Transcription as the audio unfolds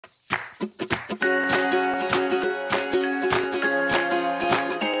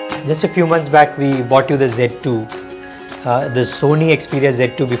Just a few months back we bought you the Z2, the Sony Xperia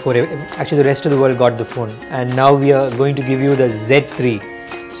Z2 before actually the rest of the world got the phone, and now we are going to give you the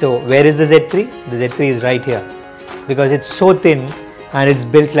Z3. So where is the Z3? The Z3 is right here because it's so thin and it's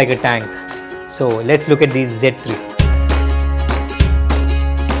built like a tank. So let's look at the Z3.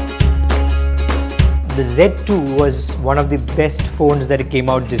 The Z2 was one of the best phones that came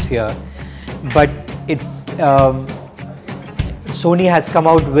out this year, but it's Sony has come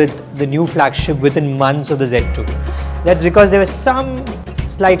out with the new flagship within months of the Z2. That's because there were some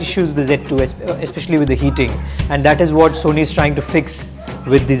slight issues with the Z2, especially with the heating, and that is what Sony is trying to fix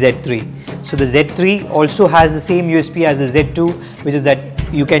with the Z3. So the Z3 also has the same USP as the Z2, which is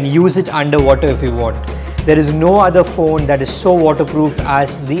that you can use it underwater if you want. There is no other phone that is so waterproof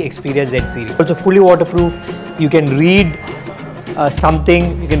as the Xperia Z series. Also fully waterproof. You can read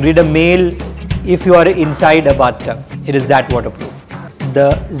something, you can read a mail if you are inside a bathtub. It is that waterproof.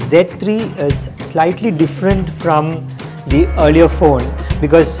 The Z3 is slightly different from the earlier phone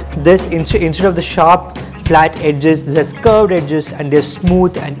because this, instead of the sharp flat edges, this has curved edges and they're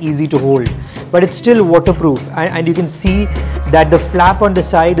smooth and easy to hold. But it's still waterproof, and you can see that the flap on the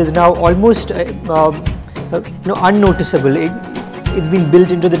side is now almost unnoticeable. It's been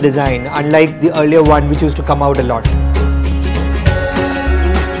built into the design, unlike the earlier one which used to come out a lot.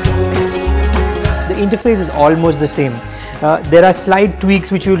 The interface is almost the same. There are slight tweaks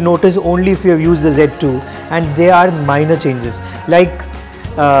which you will notice only if you have used the Z2, and they are minor changes. Like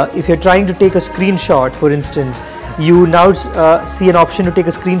if you're trying to take a screenshot, for instance, you now see an option to take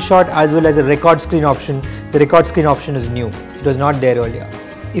a screenshot as well as a record screen option. The record screen option is new. It was not there earlier.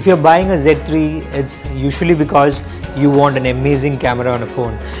 If you're buying a Z3, it's usually because you want an amazing camera on a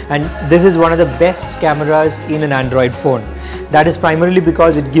phone, and this is one of the best cameras in an Android phone. That is primarily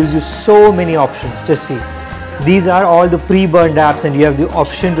because it gives you so many options. Just see, these are all the pre-burned apps, and you have the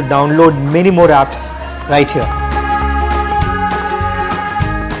option to download many more apps right here.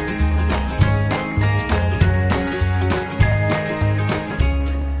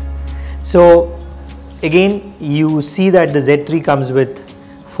 So again, you see that the Z3 comes with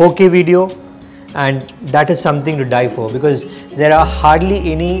 4K video, and that is something to die for because there are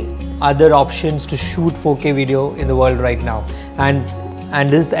hardly any other options to shoot 4K video in the world right now, and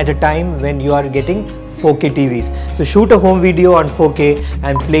this is at a time when you are getting 4K TVs. So shoot a home video on 4K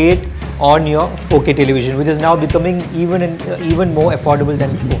and play it on your 4K television, which is now becoming even more affordable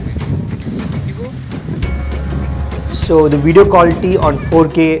than before. So the video quality on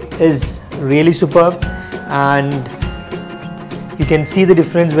 4K is really superb, and you can see the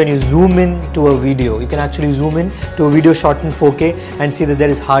difference when you zoom in to a video. You can actually zoom in to a video shot in 4K and see that there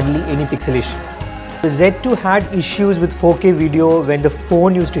is hardly any pixelation. The Z2 had issues with 4K video when the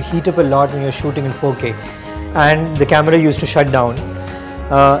phone used to heat up a lot when you're shooting in 4K, and the camera used to shut down.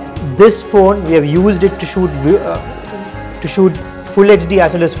 This phone, we have used it to shoot full HD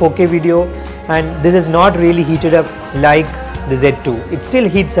as well as 4K video, and this is not really heated up like the Z2. It still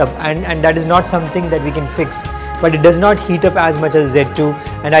heats up, and that is not something that we can fix, but it does not heat up as much as Z2,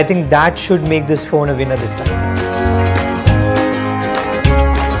 and I think that should make this phone a winner this time.